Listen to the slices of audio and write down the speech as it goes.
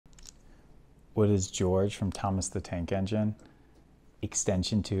what is George from Thomas the Tank Engine,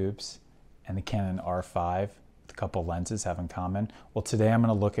 extension tubes, and the Canon R5 with a couple lenses have in common? Well, today I'm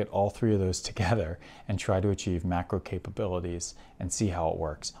going to look at all three of those together and try to achieve macro capabilities and see how it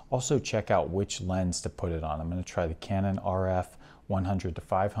works. Also check out which lens to put it on. I'm going to try the Canon RF 100 to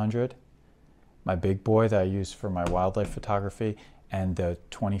 500, my big boy that I use for my wildlife photography, and the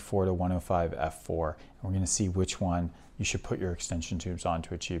 24 to 105 f4. And we're going to see which one you should put your extension tubes on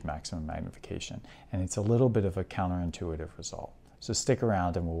to achieve maximum magnification. And it's a little bit of a counterintuitive result. So stick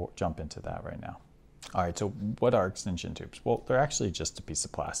around and we'll jump into that right now. All right, so what are extension tubes? Well, they're actually just a piece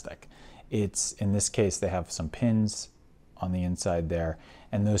of plastic. In this case, they have some pins on the inside there,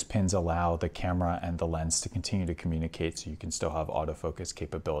 and those pins allow the camera and the lens to continue to communicate so you can still have autofocus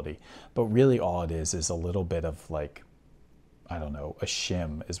capability. But really all it is a little bit of, like, I don't know, a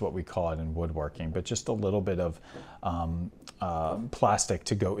shim is what we call it in woodworking, but just a little bit of plastic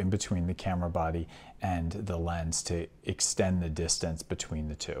to go in between the camera body and the lens to extend the distance between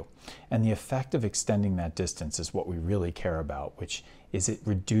the two. And the effect of extending that distance is what we really care about, which is it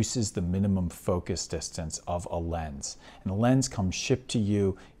reduces the minimum focus distance of a lens. And a lens comes shipped to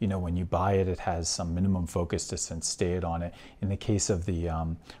you, you know, when you buy it, it has some minimum focus distance stated on it. In the case of the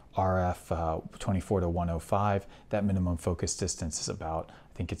RF 24 to 105, that minimum focus distance is about,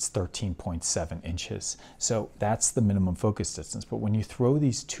 I think it's 13.7 inches. So that's the minimum focus distance. But when you throw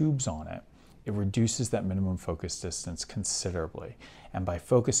these tubes on it, it reduces that minimum focus distance considerably. And by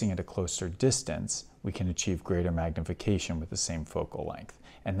focusing at a closer distance, we can achieve greater magnification with the same focal length.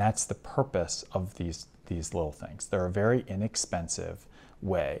 And that's the purpose of these little things. They're a very inexpensive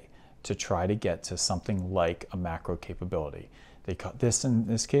way to try to get to something like a macro capability. In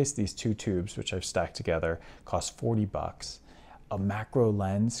this case, these two tubes, which I've stacked together, cost 40 bucks. A macro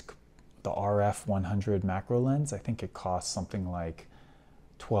lens, the RF 100 macro lens, I think it costs something like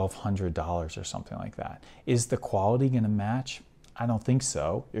 $1,200 or something like that. Is the quality going to match? I don't think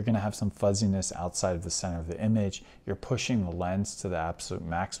so. You're going to have some fuzziness outside of the center of the image. You're pushing the lens to the absolute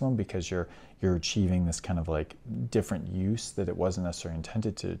maximum because you're achieving this kind of like different use that it wasn't necessarily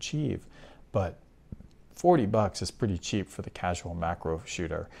intended to achieve. But 40 bucks is pretty cheap for the casual macro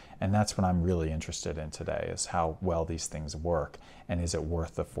shooter, and that's what I'm really interested in today, is how well these things work, and is it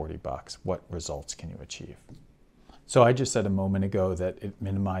worth the 40 bucks? What results can you achieve? So I just said a moment ago that it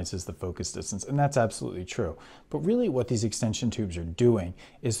minimizes the focus distance, and that's absolutely true. But really what these extension tubes are doing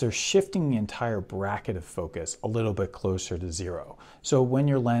is they're shifting the entire bracket of focus a little bit closer to zero. So when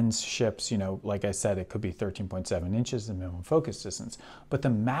your lens ships, you know, like I said, it could be 13.7 inches the minimum focus distance, but the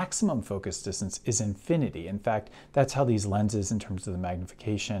maximum focus distance is infinity. In fact, that's how these lenses, in terms of the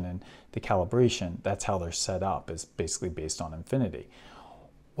magnification and the calibration, that's how they're set up, is basically based on infinity.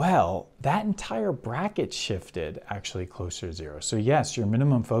 Well, that entire bracket shifted actually closer to zero. So yes, your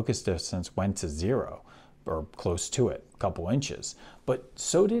minimum focus distance went to zero, or close to it, a couple inches, but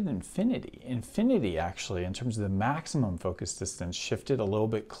so did infinity. Infinity actually, in terms of the maximum focus distance, shifted a little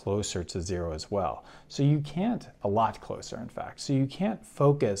bit closer to zero as well. So you can't, a lot closer in fact, so you can't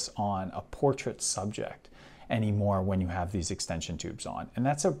focus on a portrait subject anymore when you have these extension tubes on. And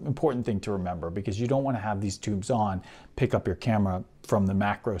that's an important thing to remember, because you don't want to have these tubes on, pick up your camera from the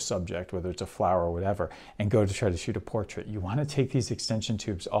macro subject, whether it's a flower or whatever, and go to try to shoot a portrait. You want to take these extension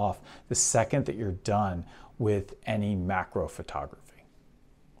tubes off the second that you're done with any macro photography.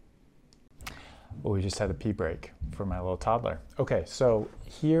 Well, we just had a pee break for my little toddler. Okay, so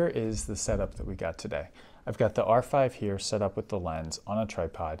here is the setup that we got today. I've got the R5 here set up with the lens on a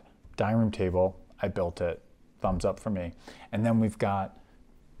tripod, dining room table, I built it, thumbs up for me. And then we've got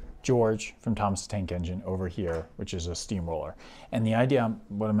George from Thomas the Tank Engine over here, which is a steamroller. And the idea,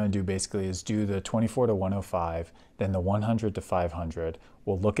 what I'm going to do basically is do the 24 to 105, then the 100 to 500.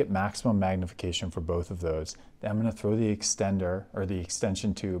 We'll look at maximum magnification for both of those. Then I'm going to throw the extender or the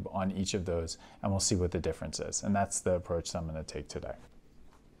extension tube on each of those, and we'll see what the difference is. And that's the approach that I'm going to take today.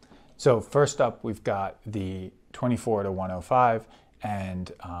 So first up, we've got the 24 to 105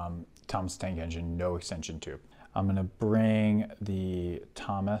 and Thomas the Tank Engine, no extension tube. I'm going to bring the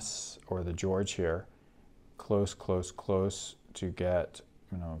Thomas, or the George here, close to get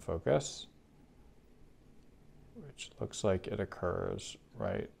minimum focus, which looks like it occurs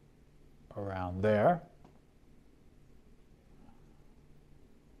right around there.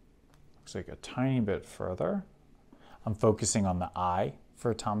 Looks like a tiny bit further. I'm focusing on the eye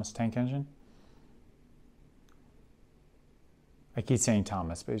for Thomas Tank Engine. I keep saying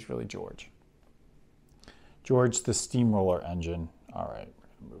Thomas, but he's really George. George, the steamroller engine. All right,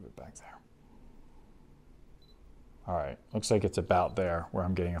 we're gonna move it back there. All right, looks like it's about there where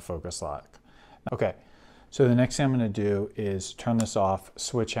I'm getting a focus lock. Okay, So the next thing I'm going to do is turn this off,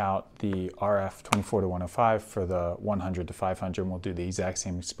 switch out the RF 24 to 105 for the 100 to 500, and we'll do the exact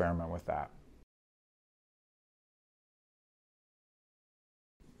same experiment with that.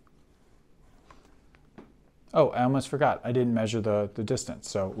 Oh, I almost forgot. I didn't measure the distance.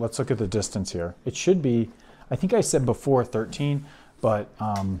 So let's look at the distance here. It should be, I think I said before 13, but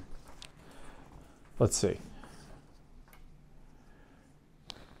let's see.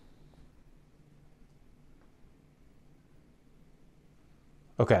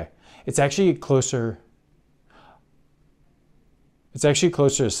 Okay, it's actually closer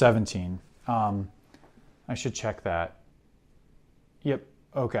to 17. I should check that. Yep,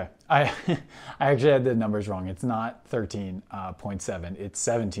 okay. I actually had the numbers wrong. It's not 13.7, it's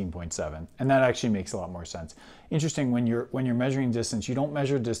 17.7. And that actually makes a lot more sense. Interesting, when you're measuring distance, you don't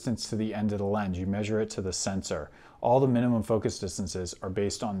measure distance to the end of the lens, you measure it to the sensor. All the minimum focus distances are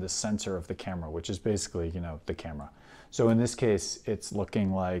based on the sensor of the camera, which is basically, you know, the camera. So in this case, it's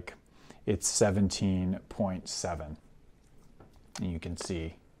looking like it's 17.7. And you can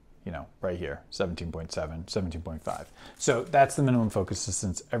see, you know, right here, 17.7, 17.5. So that's the minimum focus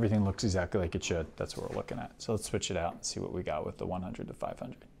distance. Everything looks exactly like it should. That's what we're looking at. So let's switch it out and see what we got with the 100 to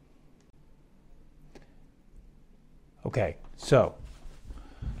 500. Okay, so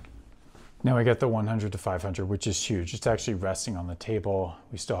now we got the 100 to 500, which is huge. It's actually resting on the table.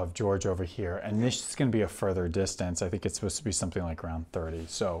 We still have George over here, and this is going to be a further distance. I think it's supposed to be something like around 30.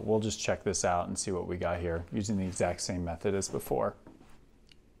 So we'll just check this out and see what we got here using the exact same method as before.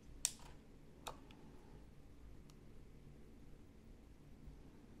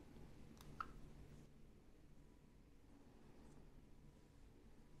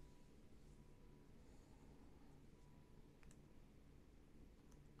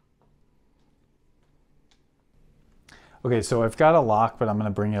 Okay, so I've got a lock, but I'm going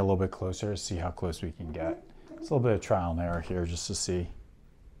to bring it a little bit closer to see how close we can get. It's a little bit of trial and error here just to see.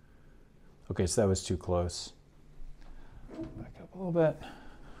 Okay, so that was too close. Back up a little bit.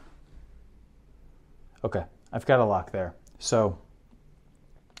 Okay, I've got a lock there. So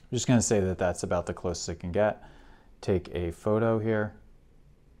I'm just going to say that that's about the closest it can get. Take a photo here.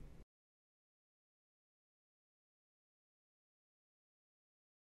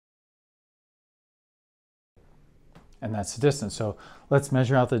 And that's the distance. So let's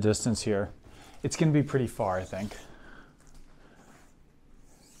measure out the distance here. It's going to be pretty far, I think.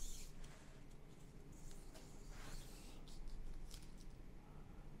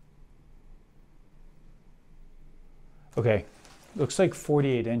 Okay, looks like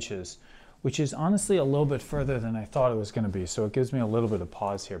 48 inches, which is honestly a little bit further than I thought it was going to be. So it gives me a little bit of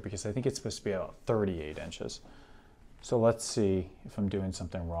pause here because I think it's supposed to be about 38 inches. So let's see if I'm doing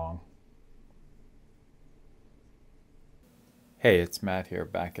something wrong. Hey, it's Matt here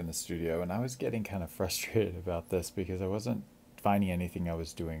back in the studio, and I was getting kind of frustrated about this because I wasn't finding anything I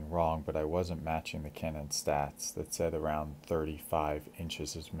was doing wrong, but I wasn't matching the Canon stats that said around 35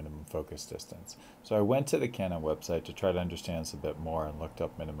 inches is minimum focus distance. So I went to the Canon website to try to understand this a bit more and looked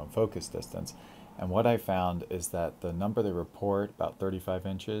up minimum focus distance. And what I found is that the number they report, about 35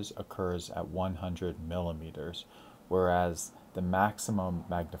 inches, occurs at 100 millimeters, whereas the maximum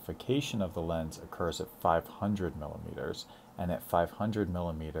magnification of the lens occurs at 500 millimeters. And at 500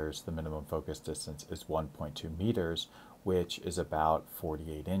 millimeters, the minimum focus distance is 1.2 meters, which is about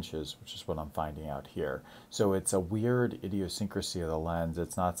 48 inches, which is what I'm finding out here. So it's a weird idiosyncrasy of the lens.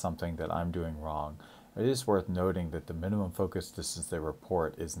 It's not something that I'm doing wrong. It is worth noting that the minimum focus distance they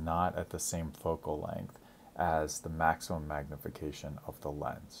report is not at the same focal length as the maximum magnification of the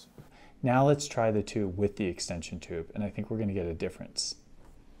lens. Now let's try the two with the extension tube, and I think we're going to get a difference.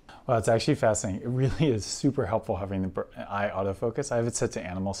 Well, it's actually fascinating. It really is super helpful having the eye autofocus. I have it set to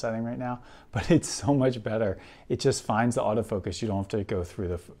animal setting right now, but it's so much better. It just finds the autofocus. You don't have to go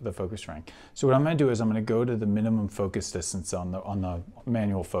through the focus ring. So what I'm going to do is I'm going to go to the minimum focus distance on the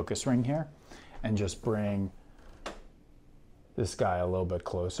manual focus ring here and just bring this guy a little bit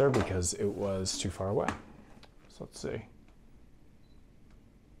closer because it was too far away. So let's see.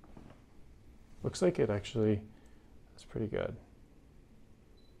 Looks like it actually is pretty good.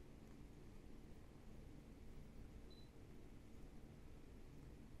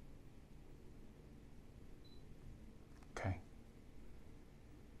 Okay.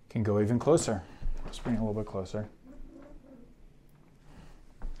 Can go even closer. Let's bring it a little bit closer.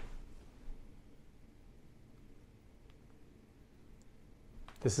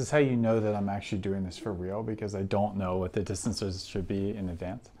 This is how you know that I'm actually doing this for real, because I don't know what the distances should be in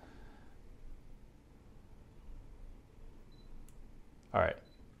advance. All right,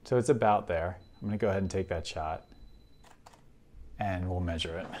 so it's about there. I'm gonna go ahead and take that shot and we'll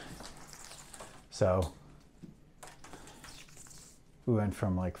measure it. So We went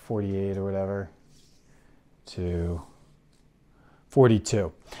from like 48 or whatever to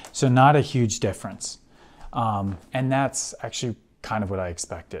 42. So not a huge difference. And that's actually kind of what I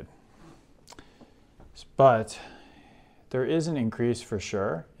expected. But there is an increase for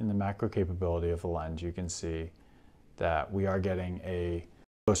sure in the macro capability of the lens. You can see that we are getting a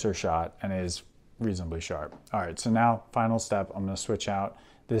closer shot and it is reasonably sharp. All right, so now final step, I'm going to switch out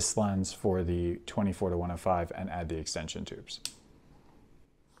this lens for the 24-105 and add the extension tubes.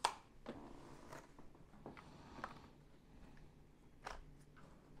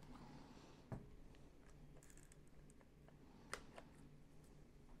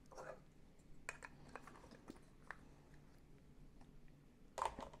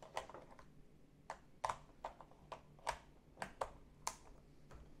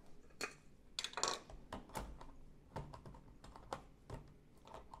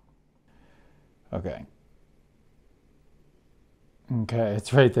 Okay. Okay,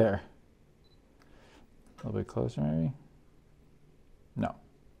 it's right there. A little bit closer maybe? No.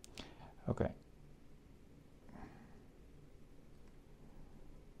 Okay.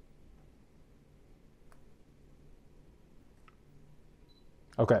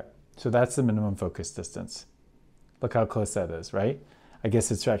 Okay, so that's the minimum focus distance. Look how close that is, right? I guess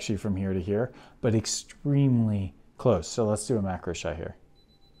it's actually from here to here, but extremely close. So let's do a macro shot here.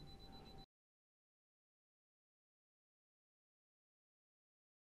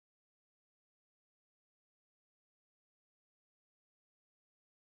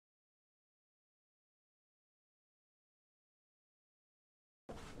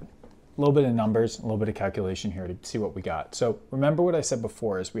 A little bit of numbers, a little bit of calculation here to see what we got. So remember what I said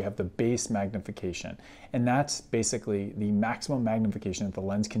before is we have the base magnification, and that's basically the maximum magnification that the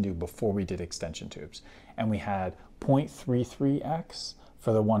lens can do before we did extension tubes. And we had 0.33x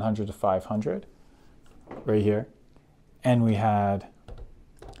for the 100 to 500 right here, and we had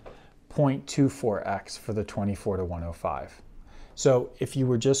 0.24x for the 24 to 105. So if you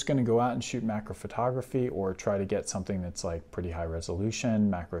were just going to go out and shoot macro photography or try to get something that's like pretty high resolution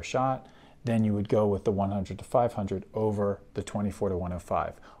macro shot, then you would go with the 100 to 500 over the 24 to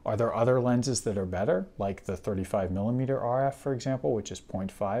 105. Are there other lenses that are better, like the 35mm RF, for example, which is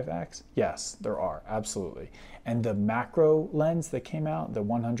 0.5x? Yes, there are, absolutely. And the macro lens that came out, the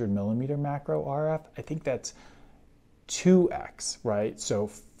 100mm macro RF, I think that's 2x, right? So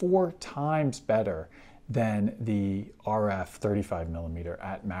 4 times better than the RF 35mm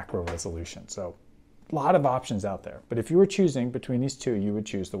at macro resolution. So a lot of options out there. But if you were choosing between these two, you would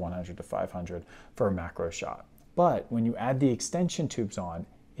choose the 100 to 500 for a macro shot. But when you add the extension tubes on,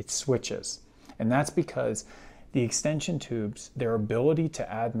 it switches. And that's because the extension tubes, their ability to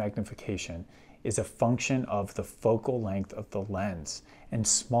add magnification is a function of the focal length of the lens. And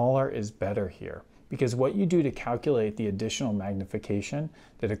smaller is better here. Because what you do to calculate the additional magnification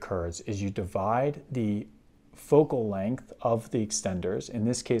that occurs is you divide the focal length of the extenders. In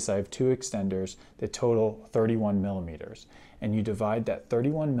this case, I have 2 extenders that total 31mm. And you divide that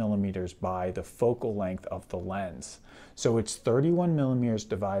 31mm by the focal length of the lens. So it's 31mm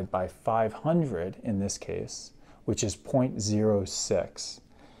divided by 500 in this case, which is 0.06.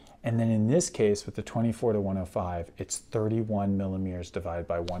 And then in this case, with the 24 to 105, it's 31mm divided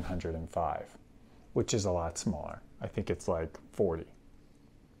by 105. Which is a lot smaller. I think it's like 40.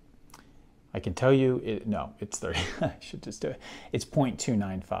 I can tell you, no, it's 30. I should just do it. It's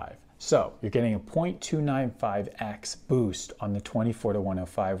 0.295. So you're getting a 0.295x boost on the 24 to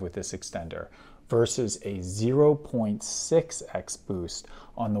 105 with this extender versus a 0.6x boost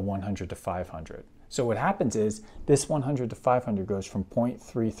on the 100 to 500. So what happens is this 100 to 500 goes from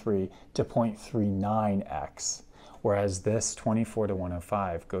 0.33 to 0.39x, whereas this 24 to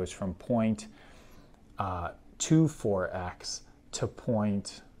 105 goes from 0.24x to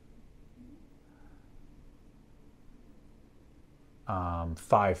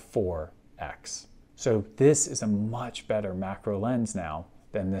 0.54x. So this is a much better macro lens now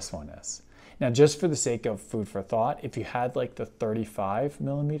than this one is. Now, just for the sake of food for thought, if you had like the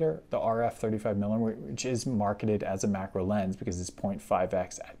 35mm, the RF 35mm, which is marketed as a macro lens because it's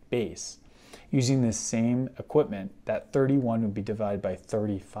 0.5x at base, using this same equipment, that 31 would be divided by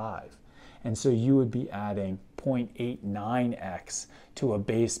 35. And so you would be adding 0.89x to a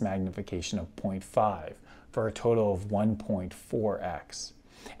base magnification of 0.5 for a total of 1.4x.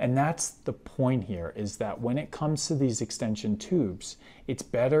 And that's the point here, is that when it comes to these extension tubes, it's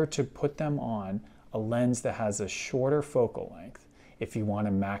better to put them on a lens that has a shorter focal length if you want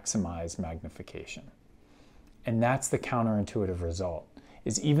to maximize magnification. And that's the counterintuitive result,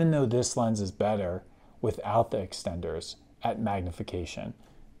 is even though this lens is better without the extenders at magnification,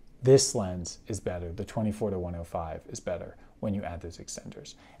 this lens is better, the 24 to 105 is better when you add those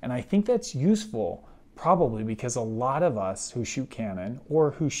extenders. And I think that's useful probably because a lot of us who shoot Canon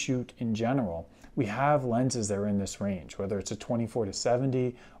or who shoot in general, we have lenses that are in this range, whether it's a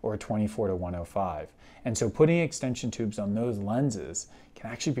 24-70 or a 24-105. And so putting extension tubes on those lenses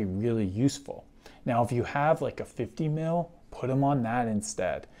can actually be really useful. Now, if you have like a 50 mil, put them on that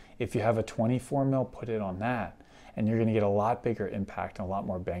instead. If you have a 24 mil, put it on that. And you're gonna get a lot bigger impact and a lot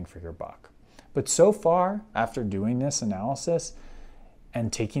more bang for your buck. But so far, after doing this analysis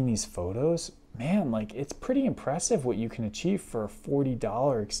and taking these photos, man, like it's pretty impressive what you can achieve for a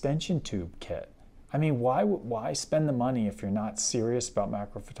 $40 extension tube kit. I mean, why spend the money if you're not serious about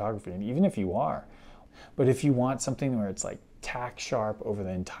macro photography? And even if you are, but if you want something where it's like tack sharp over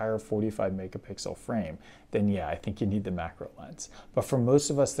the entire 45 megapixel frame, then yeah, I think you need the macro lens. But for most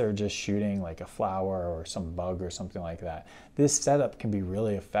of us that are just shooting like a flower or some bug or something like that, this setup can be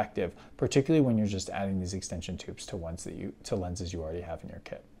really effective, particularly when you're just adding these extension tubes to lenses you already have in your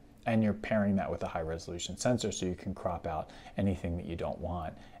kit. And you're pairing that with a high resolution sensor so you can crop out anything that you don't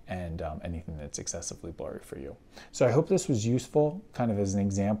want and anything that's excessively blurry for you. So I hope this was useful, kind of as an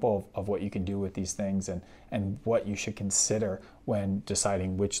example of what you can do with these things and what you should consider when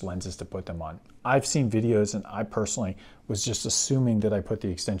deciding which lenses to put them on. I've seen videos and I personally was just assuming that I put the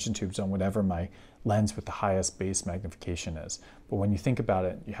extension tubes on whatever my lens with the highest base magnification is. But when you think about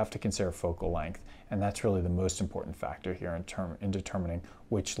it, you have to consider focal length, and that's really the most important factor here in determining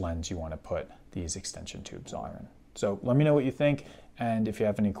which lens you want to put these extension tubes on. So let me know what you think, and if you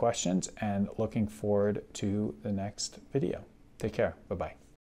have any questions, and looking forward to the next video. Take care. Bye-bye.